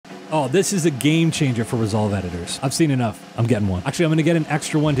Oh, this is a game changer for Resolve editors. I've seen enough. I'm getting one. Actually, I'm gonna get an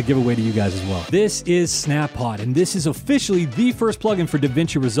extra one to give away to you guys as well. This is SnapPod, and this is officially the first plugin for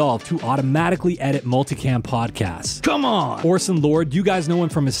Davinci Resolve to automatically edit multicam podcasts. Come on! Orson Lord, you guys know him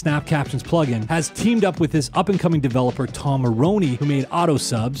from his Snap Captions plugin, has teamed up with his up-and-coming developer Tom Maroney, who made auto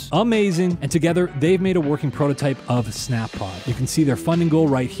subs. Amazing. And together, they've made a working prototype of SnapPod. You can see their funding goal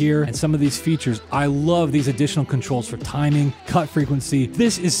right here, and some of these features. I love these additional controls for timing, cut frequency.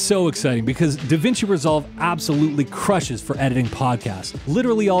 This is so exciting because Davinci Resolve absolutely crushes for editing podcasts.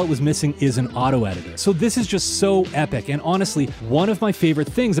 Literally all it was missing is an auto editor. So this is just so epic, and honestly, one of my favorite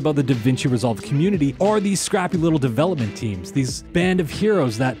things about the Davinci Resolve community are these scrappy little development teams, these band of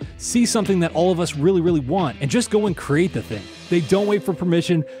heroes that see something that all of us really want and just go and create the thing. They don't wait for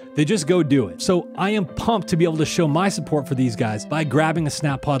permission, they just go do it. So I am pumped to be able to show my support for these guys by grabbing a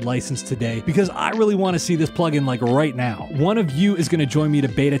SnapPod license today because I really want to see this plugin like right now. One of you is going to join me to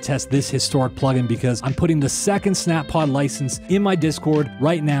beta test this historic plugin because I'm putting the second SnapPod license in my Discord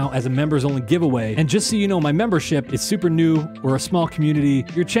right now as a members only giveaway. And just so you know, my membership is super new. We're a small community.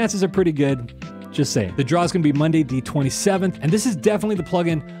 Your chances are pretty good. Just saying. The draw is going to be Monday the 27th, and this is definitely the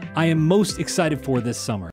plugin I am most excited for this summer.